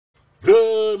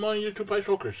Good morning, YouTube Ice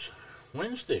Smokers.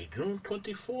 Wednesday, June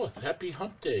 24th. Happy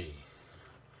Hump Day.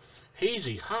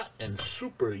 Hazy, hot, and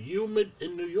super humid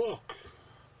in New York.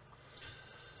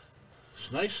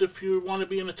 It's nice if you want to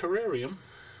be in a terrarium.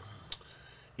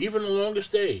 Even the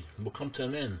longest day will come to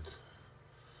an end.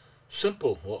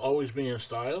 Simple will always be in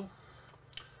style.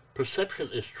 Perception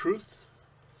is truth.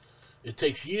 It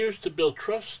takes years to build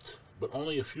trust, but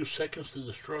only a few seconds to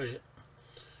destroy it.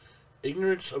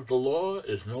 Ignorance of the law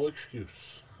is no excuse.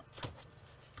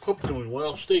 Hope you're doing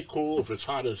well. Stay cool if it's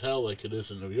hot as hell like it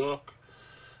is in New York.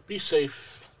 Be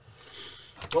safe.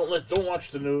 Don't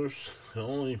watch the news. It'll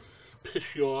only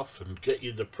piss you off and get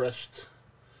you depressed.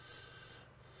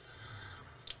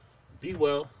 Be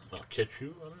well. I'll catch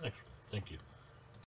you on the next one. Thank you.